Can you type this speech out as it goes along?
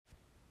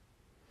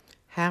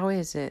How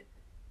is it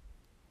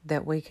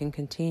that we can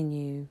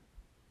continue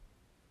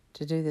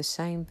to do the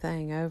same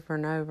thing over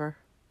and over,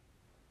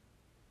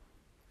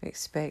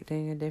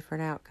 expecting a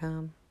different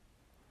outcome?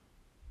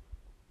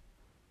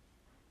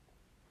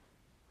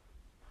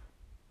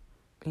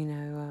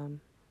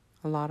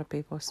 A lot of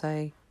people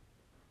say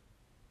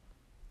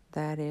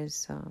that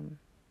is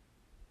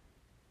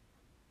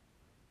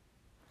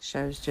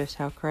shows just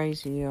how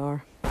crazy you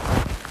are.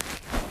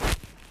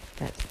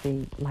 That's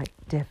the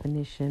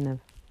definition of,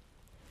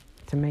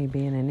 to me,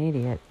 being an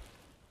idiot.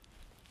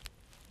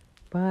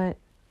 But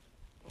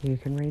you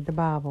can read the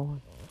Bible,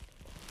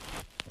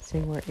 see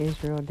where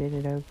Israel did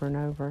it over and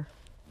over.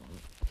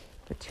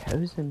 The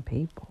chosen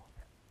people.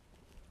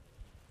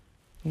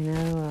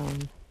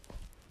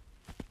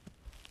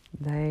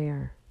 They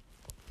are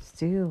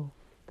still,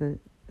 the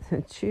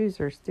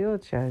Jews are still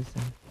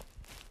chosen.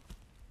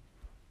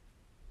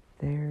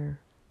 They're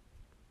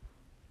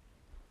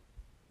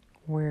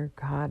where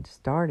God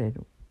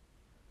started,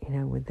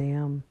 with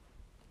them.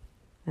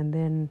 And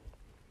then,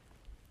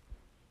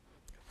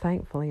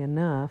 thankfully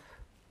enough,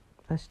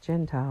 us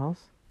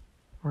Gentiles,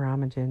 or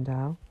I'm a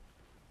Gentile,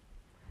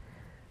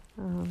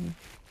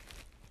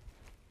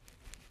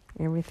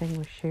 everything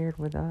was shared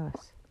with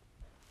us.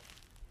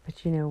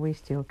 But we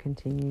still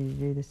continue to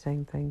do the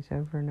same things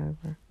over and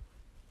over.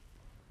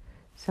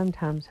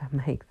 Sometimes I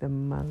make the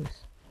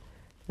most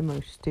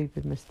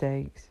stupid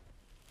mistakes.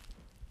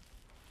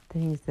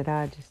 Things that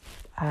I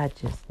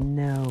just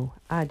know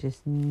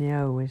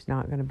is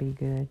not going to be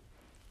good.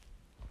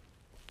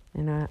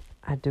 And I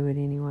do it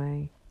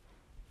anyway.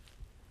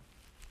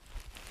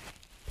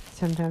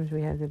 Sometimes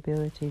we have the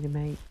ability to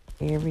make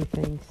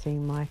everything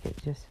seem like it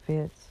just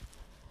fits.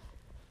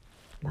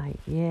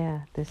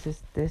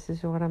 This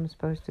is what I'm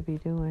supposed to be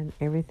doing.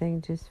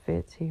 Everything just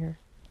fits here.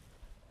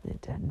 It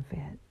doesn't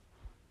fit.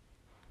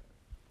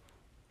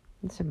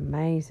 It's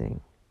amazing.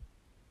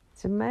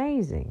 It's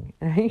amazing.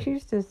 And I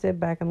used to sit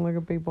back and look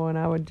at people and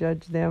I would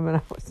judge them and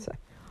I would say,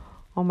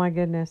 oh my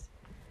goodness,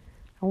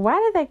 why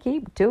do they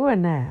keep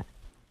doing that?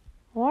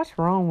 What's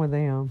wrong with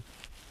them?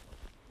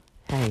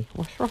 Hey,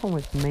 what's wrong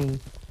with me?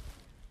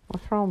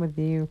 What's wrong with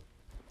you?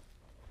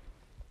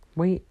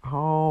 We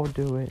all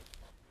do it.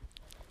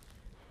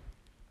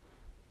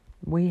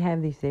 We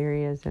have these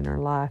areas in our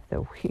life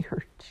that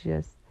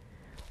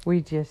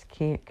we just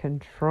can't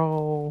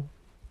control.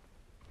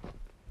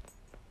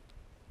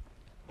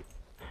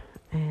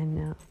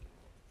 And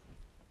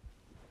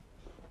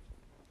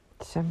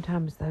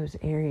sometimes those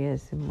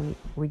areas, and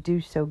we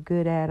do so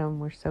good at them,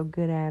 we're so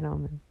good at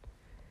them. And,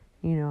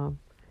 I'm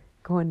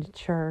going to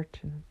church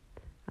and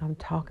I'm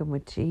talking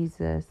with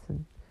Jesus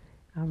and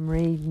I'm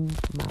reading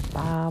my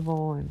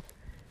Bible and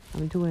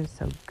I'm doing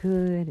so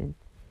good and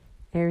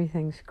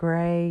everything's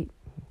great.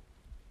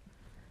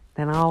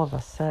 Then all of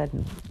a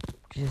sudden,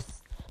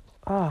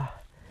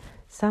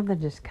 something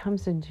just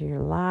comes into your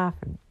life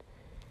and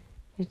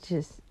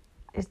it's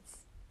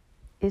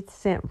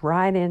sent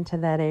right into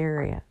that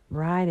area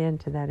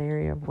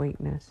of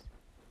weakness.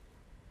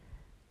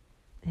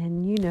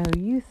 And you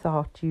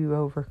thought you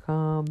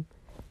overcome.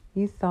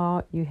 You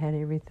thought you had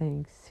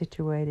everything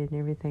situated and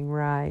everything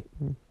right.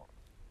 And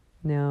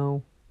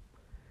no.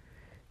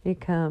 It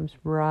comes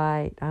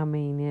right. I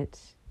mean,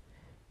 it's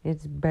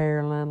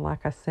barreling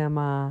like a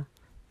semi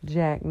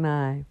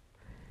jackknife.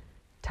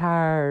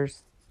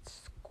 Tires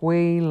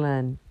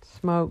squealing.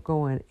 Smoke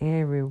going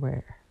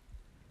everywhere.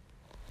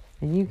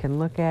 And you can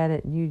look at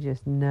it and you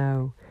just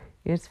know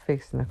it's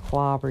fixing to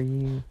clobber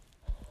you.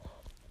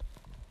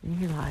 And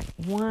you're like,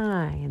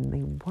 why in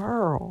the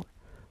world?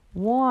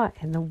 What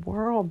in the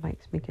world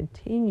makes me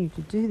continue to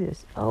do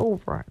this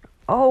over and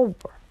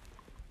over?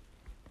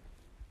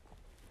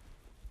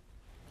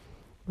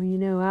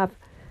 Well,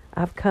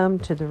 I've come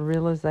to the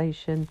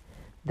realization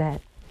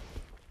that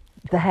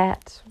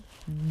that's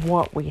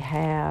what we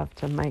have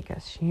to make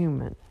us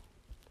human.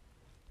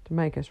 To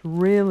make us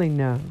really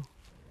know.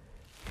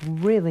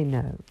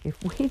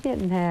 If we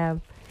didn't have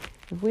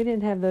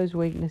those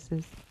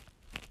weaknesses,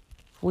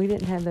 if we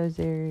didn't have those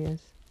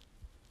areas,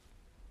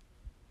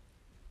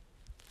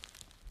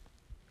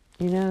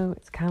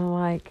 it's kind of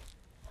like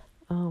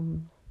a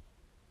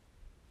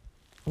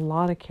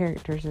lot of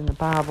characters in the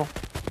Bible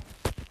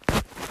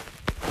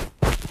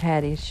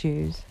had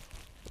issues.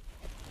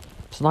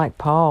 It's like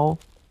Paul,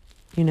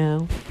 he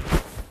had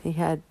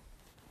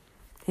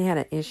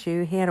an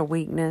issue, he had a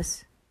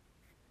weakness,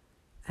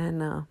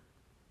 and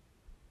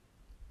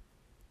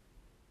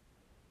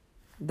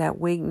that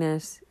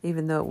weakness,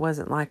 even though it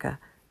wasn't like a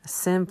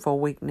sinful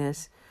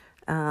weakness,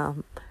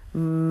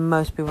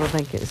 most people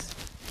think it's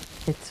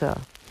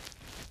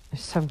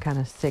some kind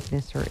of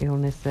sickness or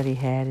illness that he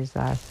had, his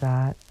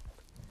eyesight.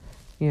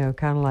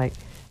 Kind of like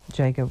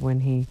Jacob when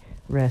he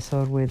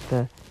wrestled with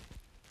the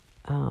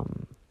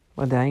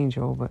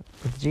angel, but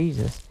with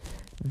Jesus,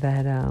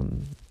 that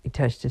he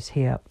touched his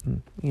hip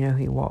and,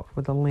 he walked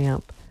with a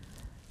limp.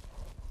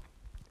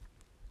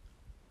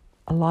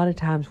 A lot of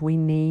times we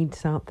need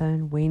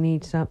something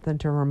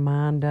to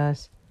remind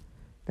us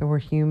that we're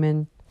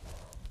human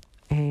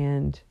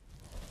and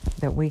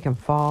that we can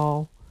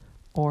fall,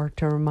 or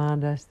to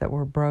remind us that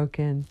we're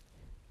broken,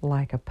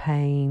 like a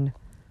pain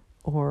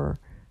or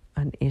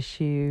an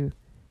issue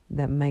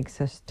that makes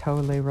us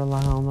totally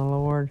rely on the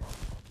Lord.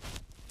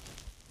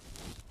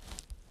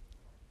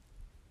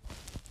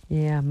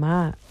 Yeah,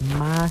 my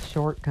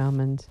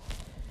shortcomings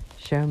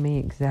show me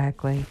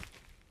exactly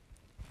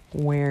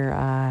where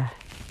I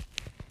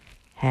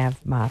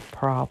have my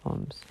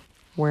problems,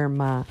 where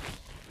my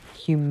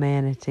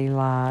humanity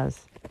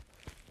lies.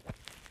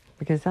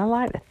 Because I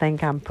like to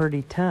think I'm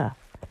pretty tough.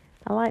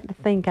 I like to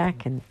think I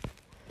can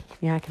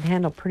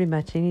handle pretty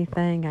much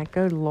anything. I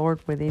go to the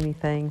Lord with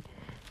anything,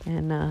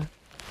 and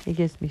He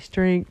gives me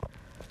strength.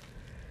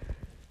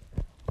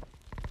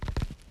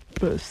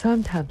 But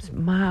sometimes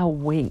my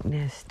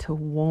weakness to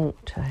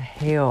want to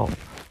help,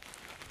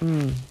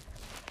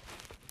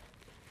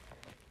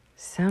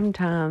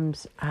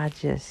 sometimes I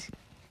just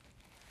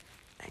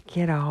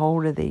get a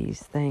hold of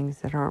these things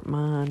that aren't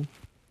mine.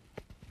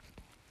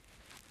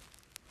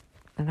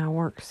 And I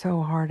work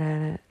so hard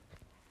at it.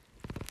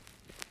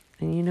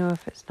 And you know,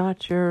 if it's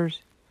not yours,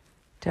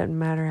 it doesn't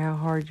matter how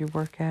hard you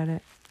work at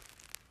it.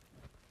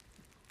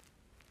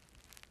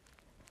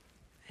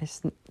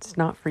 It's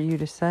not for you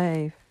to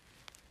save.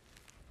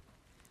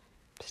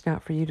 It's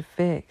not for you to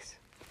fix.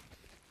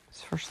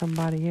 It's for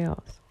somebody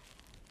else.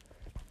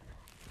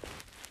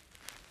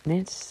 And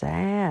it's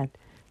sad.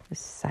 It's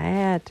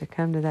sad to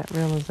come to that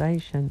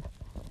realization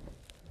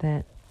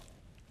that,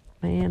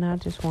 man, I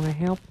just want to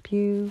help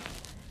you.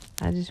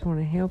 I just want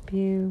to help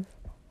you.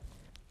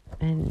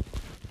 And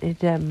it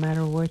doesn't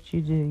matter what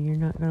you do. You're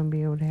not going to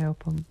be able to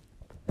help them.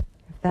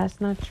 If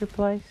that's not your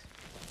place,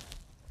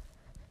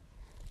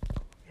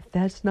 if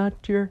that's not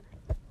your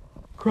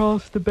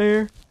cross to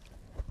bear,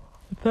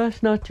 if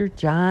that's not your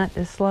giant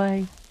to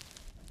slay,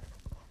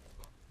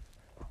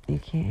 you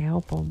can't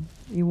help them.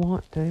 You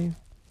want to.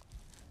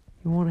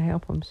 You want to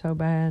help them so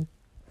bad.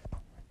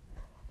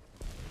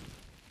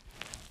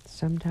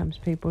 Sometimes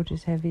people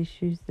just have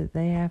issues that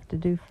they have to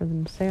do for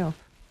themselves.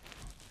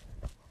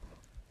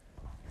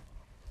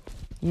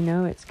 You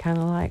know, it's kind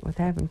of like with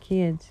having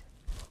kids.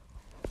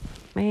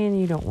 Man,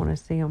 you don't want to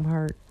see them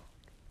hurt.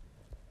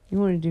 You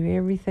want to do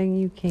everything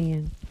you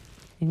can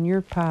in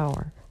your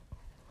power,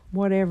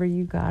 whatever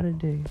you got to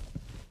do.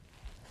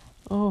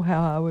 Oh,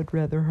 how I would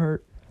rather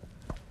hurt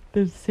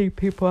than see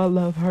people I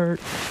love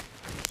hurt.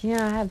 You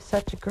know, I have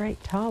such a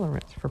great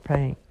tolerance for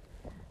pain.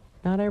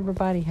 Not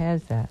everybody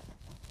has that.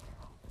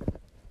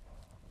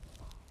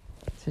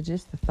 So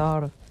just the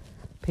thought of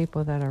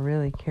people that I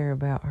really care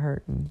about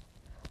hurting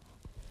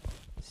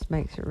just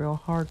makes it real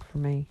hard for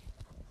me.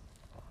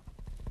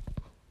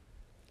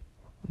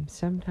 And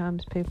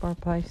sometimes people are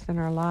placed in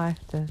our life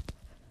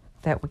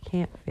that we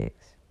can't fix.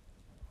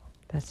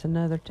 That's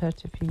another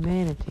touch of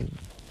humanity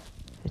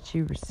that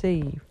you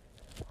receive.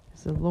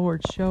 It's the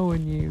Lord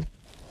showing you,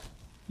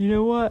 you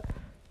know what?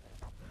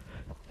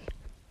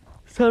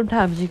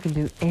 Sometimes you can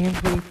do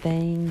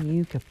everything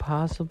you could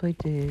possibly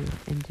do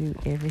and do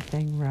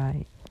everything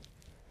right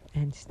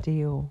and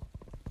still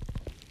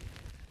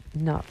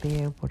not be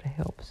able to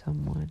help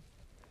someone.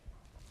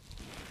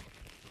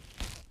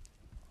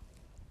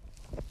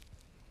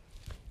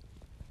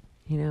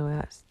 You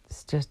know,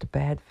 it's just a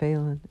bad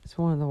feeling. It's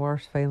one of the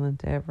worst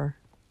feelings ever.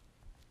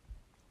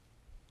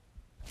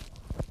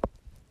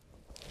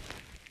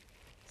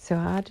 So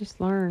I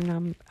just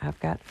learned I've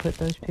got to put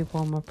those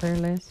people on my prayer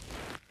list.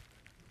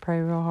 Pray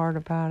real hard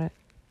about it.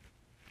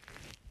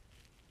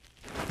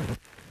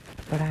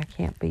 But I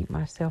can't beat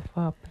myself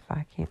up if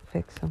I can't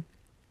fix them.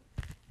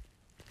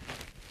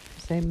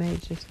 Because they may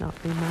just not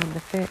be mine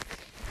to fix.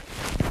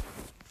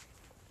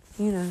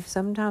 You know,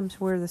 sometimes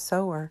we're the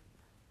sower.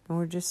 And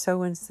we're just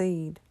sowing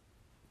seed.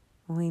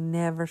 And we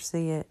never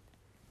see it.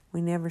 We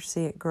never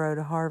see it grow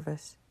to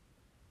harvest.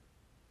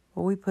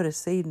 Well, we put a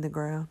seed in the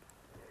ground.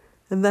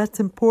 And that's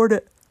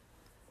important.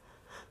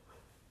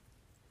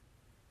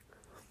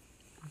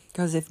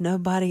 Because if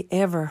nobody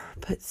ever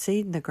put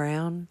seed in the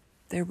ground,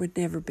 there would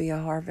never be a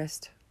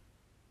harvest.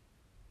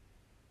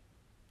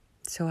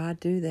 So I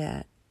do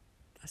that.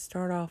 I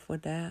start off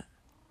with that.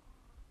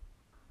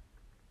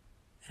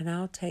 And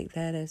I'll take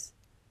that as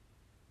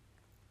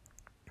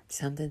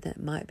something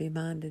that might be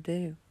mine to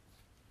do.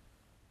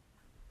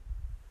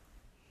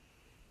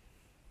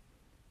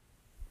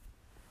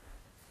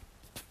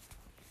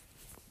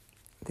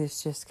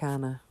 This just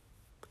kind of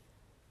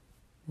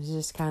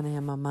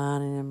in my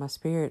mind and in my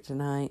spirit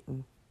tonight,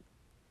 and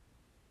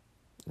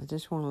I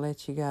just want to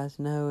let you guys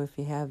know if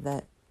you have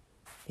that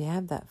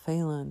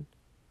feeling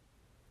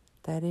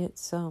that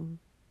it's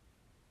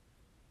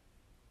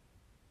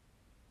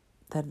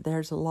that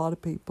there's a lot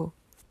of people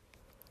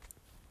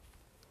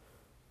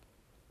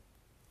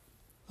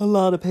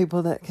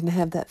that can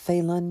have that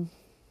feeling,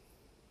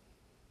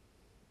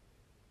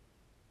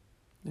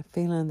 the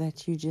feeling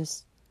that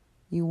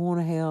you want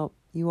to help,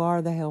 you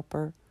are the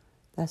helper.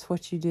 That's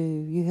what you do.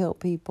 You help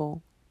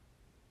people.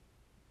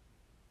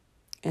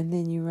 And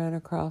then you run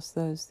across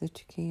those that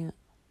you can't.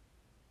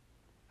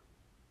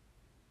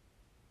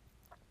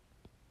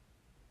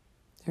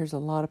 There's a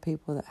lot of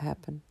people that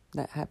happen.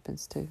 that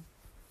happens too.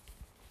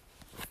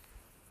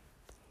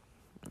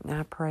 And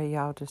I pray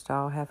y'all just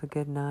all have a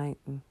good night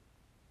and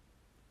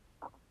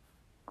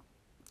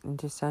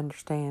just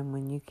understand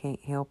when you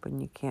can't help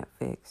and you can't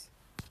fix,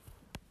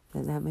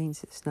 that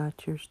means it's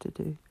not yours to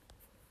do.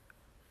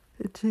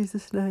 In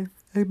Jesus' name,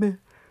 amen.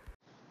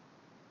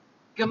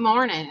 Good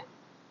morning.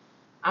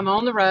 I'm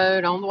on the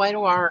road on the way to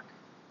work,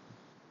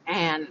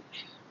 and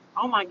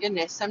oh my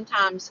goodness,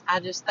 sometimes I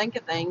just think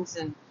of things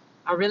and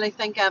I really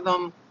think of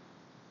them,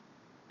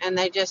 and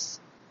they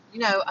just,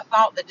 a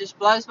thought that just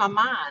blows my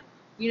mind.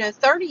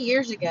 30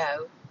 years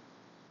ago,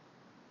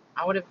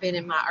 I would have been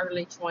in my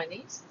early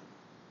 20s.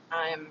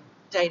 I am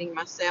dating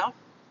myself.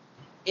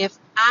 If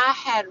I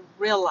had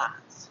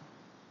realized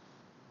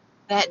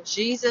that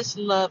Jesus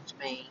loved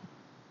me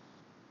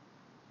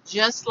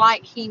just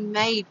like He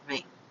made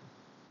me,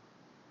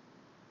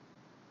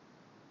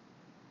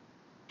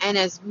 and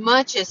as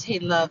much as He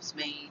loves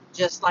me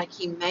just like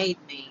He made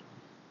me,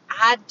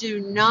 I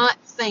do not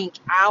think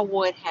I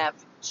would have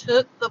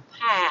took the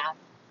path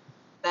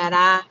that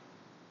I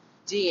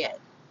did.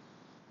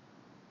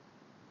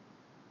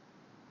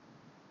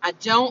 I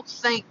don't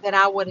think that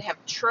I would have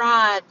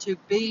tried to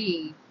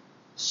be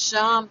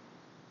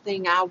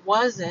something I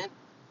wasn't.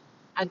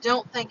 I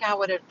don't think I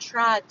would have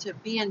tried to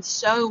be in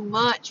so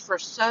much for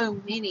so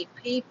many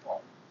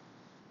people.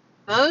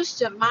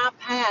 Most of my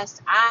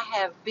past, I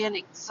have been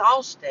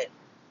exhausted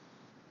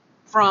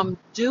from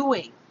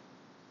doing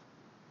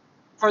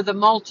for the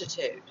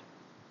multitude.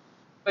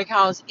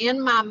 Because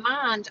in my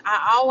mind,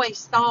 I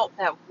always thought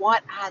that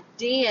what I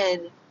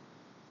did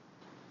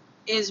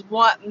is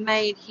what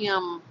made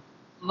Him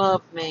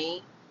love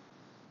me.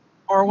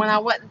 Or when I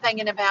wasn't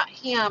thinking about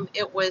Him,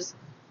 it was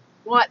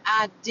what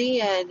I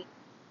did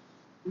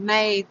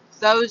made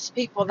those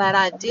people that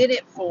I did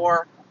it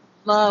for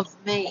love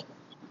me.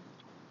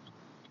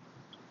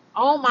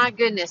 Oh my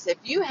goodness, if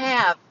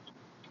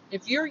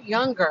you're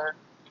younger,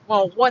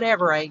 well,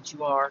 whatever age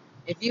you are,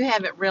 if you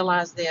haven't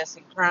realized this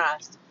in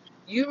Christ,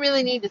 you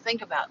really need to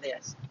think about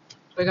this,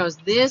 because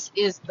this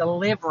is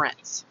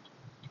deliverance.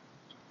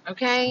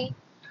 Okay?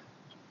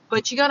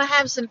 But you're going to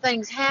have some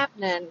things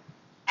happening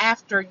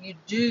after you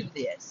do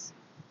this.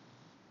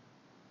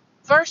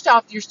 First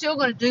off, you're still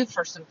going to do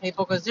for some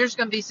people, because there's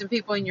going to be some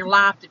people in your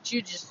life that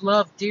you just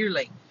love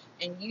dearly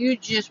and you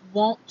just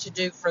want to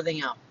do for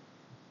them.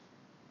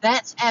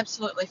 That's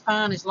absolutely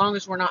fine as long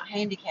as we're not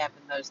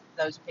handicapping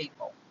those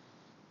people.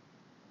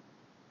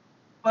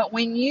 But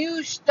when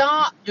you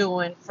stop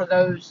doing for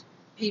those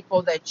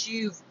people that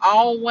you've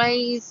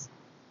always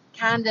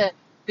kind of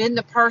been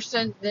the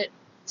person that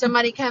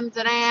somebody comes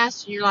and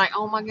asks, and you're like,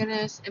 oh my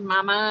goodness, in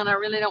my mind, I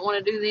really don't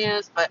want to do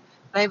this, but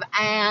they've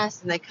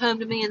asked, and they come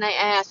to me and they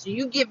ask, and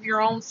you give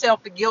your own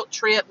self a guilt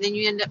trip, and then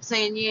you end up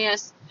saying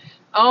yes.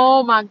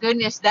 Oh my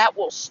goodness, that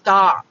will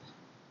stop.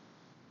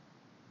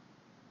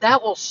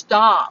 That will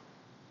stop.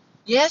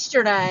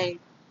 Yesterday,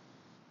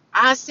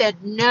 I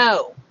said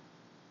no,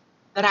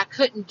 that I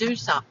couldn't do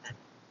something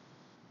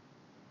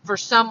for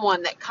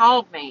someone that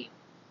called me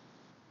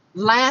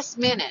last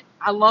minute.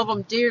 I love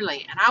them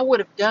dearly, and I would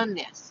have done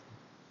this,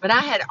 but I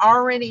had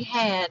already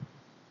had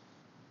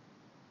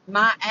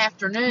my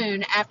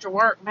afternoon after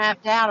work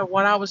mapped out of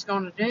what I was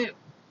going to do.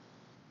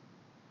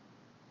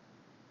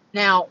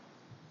 Now,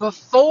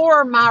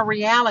 before my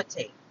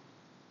reality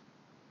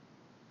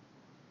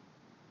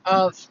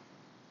of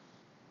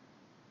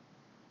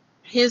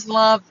His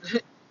love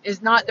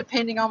is not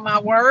depending on my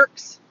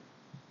works,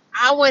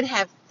 I would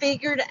have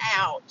figured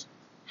out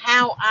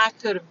how I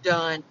could have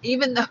done,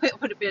 even though it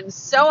would have been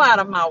so out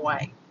of my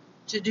way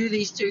to do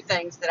these two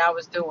things that I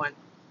was doing.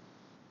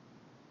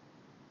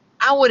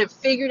 I would have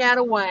figured out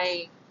a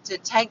way to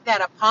take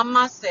that upon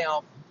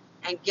myself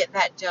and get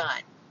that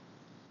done.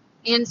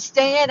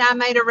 Instead, I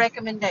made a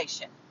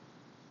recommendation.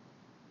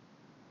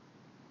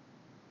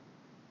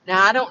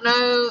 Now, I don't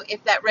know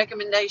if that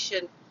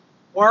recommendation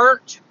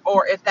worked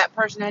or if that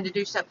person had to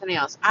do something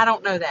else. I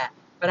don't know that.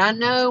 But I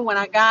know when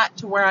I got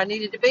to where I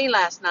needed to be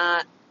last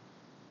night,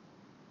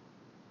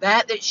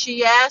 that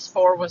she asked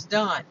for was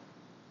done.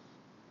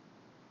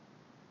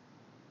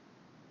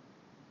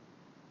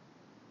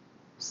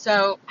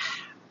 So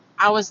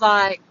I was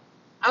like,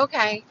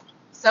 okay,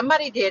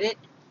 somebody did it.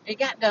 It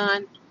got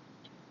done.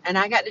 And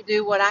I got to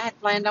do what I had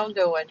planned on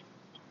doing.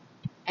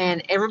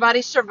 And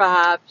everybody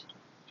survived.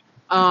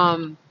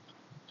 I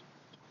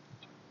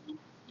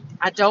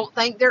don't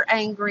think they're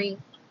angry,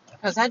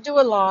 because I do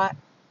a lot.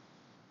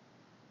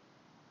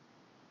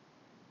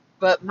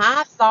 But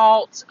my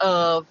thoughts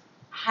of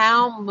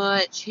how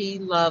much He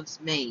loves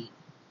me,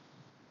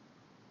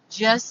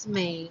 just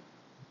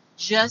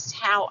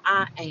how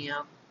I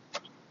am,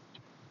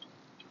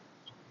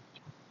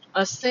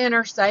 a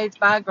sinner saved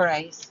by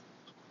grace,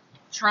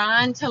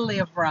 trying to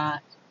live right,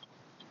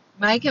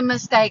 making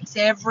mistakes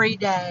every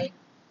day.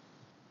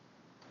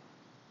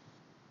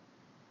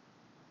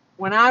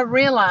 When I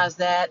realized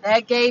that,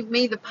 that gave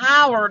me the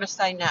power to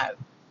say no.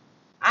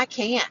 I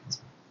can't.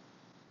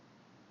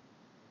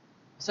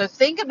 So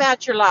think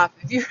about your life.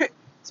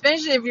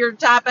 Especially if you're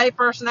type A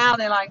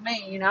personality like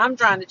me. You know, I'm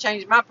trying to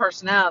change my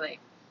personality.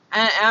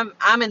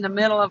 I'm in the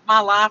middle of my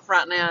life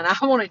right now, and I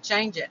want to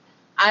change it.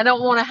 I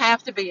don't want to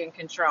have to be in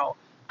control.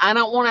 I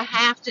don't want to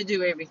have to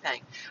do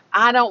everything.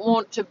 I don't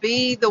want to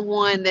be the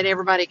one that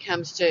everybody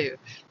comes to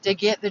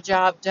get the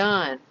job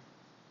done.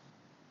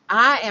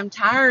 I am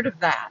tired of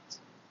that.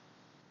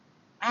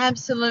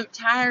 Absolute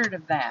tired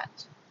of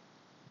that.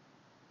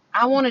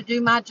 I want to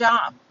do my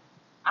job.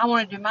 I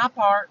want to do my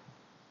part.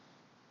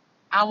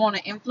 I want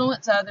to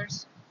influence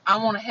others. I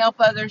want to help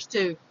others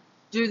to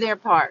do their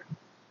part.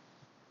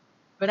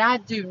 But I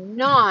do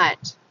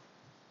not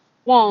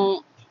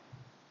want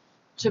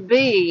to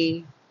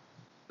be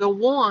the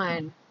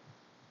one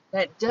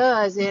that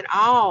does it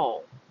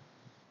all.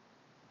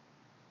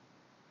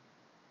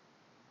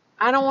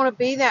 I don't want to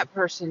be that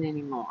person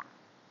anymore.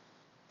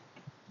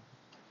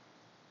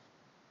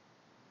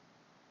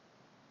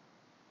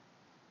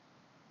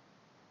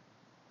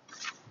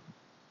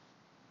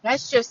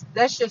 That's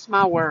just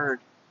my word.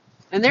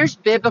 And there's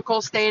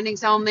biblical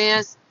standings on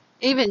this.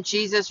 Even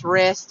Jesus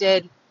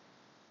rested.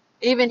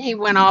 Even he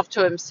went off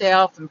to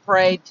himself and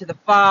prayed to the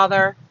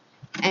Father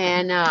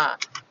and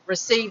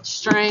received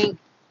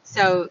strength.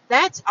 So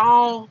that's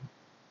all.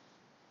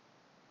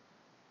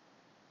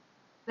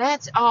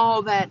 That's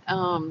all that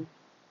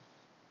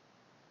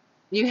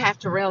you have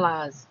to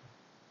realize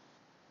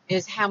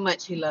is how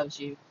much he loves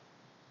you.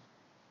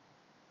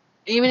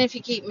 Even if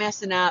you keep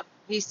messing up,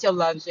 he still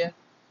loves you.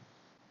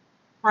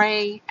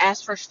 Pray,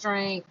 ask for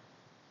strength,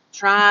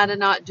 try to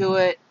not do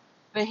it,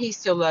 but he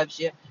still loves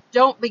you.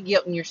 Don't be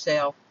guilting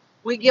yourself.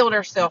 We guilt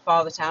ourselves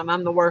all the time.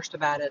 I'm the worst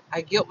about it. I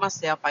guilt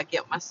myself. I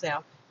guilt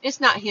myself. It's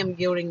not him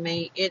guilting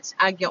me. It's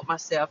I guilt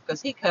myself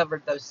because he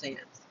covered those sins.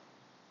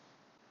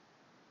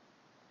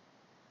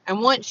 And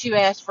once you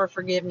ask for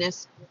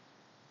forgiveness,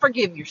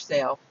 forgive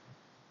yourself.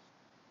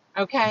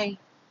 Okay?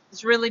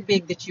 It's really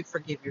big that you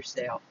forgive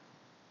yourself.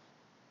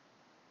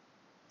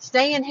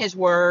 Stay in his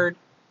word.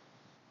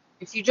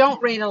 If you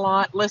don't read a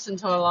lot, listen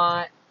to a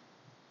lot.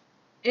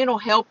 It'll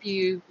help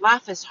you.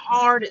 Life is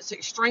hard. It's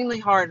extremely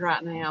hard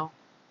right now.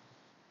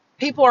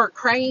 People are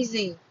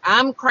crazy.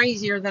 I'm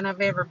crazier than I've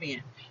ever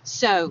been.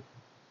 So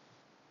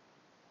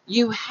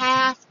you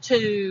have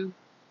to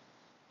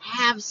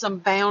have some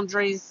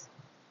boundaries,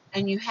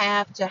 and you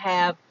have to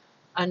have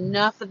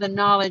enough of the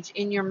knowledge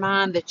in your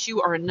mind that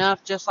you are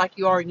enough just like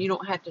you are, and you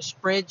don't have to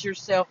spread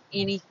yourself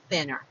any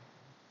thinner.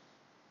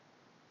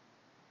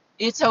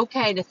 It's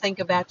okay to think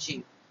about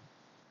you.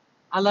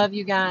 I love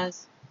you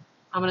guys.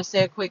 I'm going to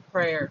say a quick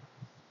prayer.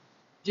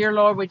 Dear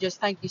Lord, we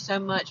just thank you so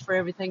much for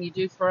everything you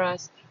do for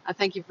us. I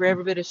thank you for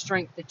every bit of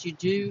strength that you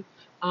do.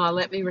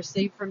 Let me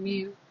receive from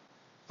you.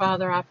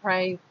 Father, I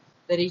pray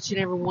that each and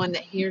every one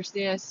that hears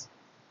this,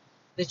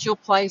 that you'll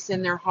place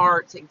in their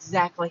hearts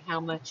exactly how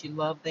much you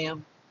love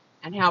them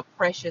and how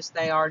precious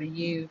they are to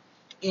you.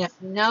 If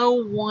no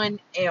one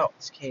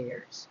else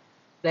cares,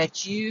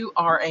 that you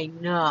are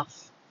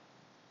enough.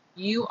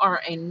 You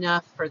are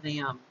enough for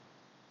them.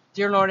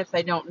 Dear Lord, if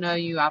they don't know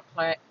you, I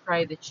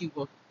pray that you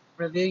will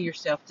reveal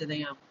yourself to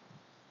them.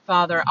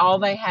 Father, all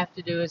they have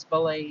to do is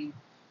believe.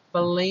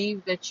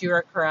 Believe that you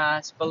are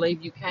Christ.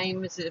 Believe you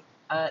came as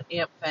an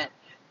infant,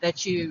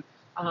 that you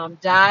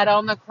died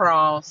on the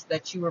cross,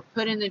 that you were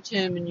put in the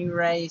tomb and you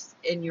raised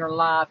in your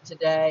life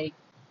today.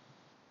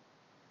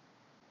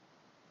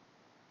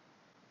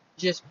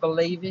 Just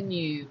believe in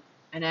you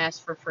and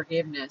ask for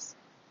forgiveness.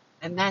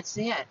 And that's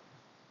it.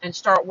 And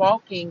start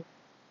walking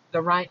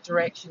the right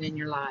direction in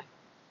your life.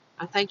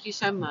 I thank you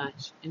so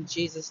much. In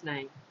Jesus'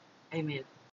 name, amen.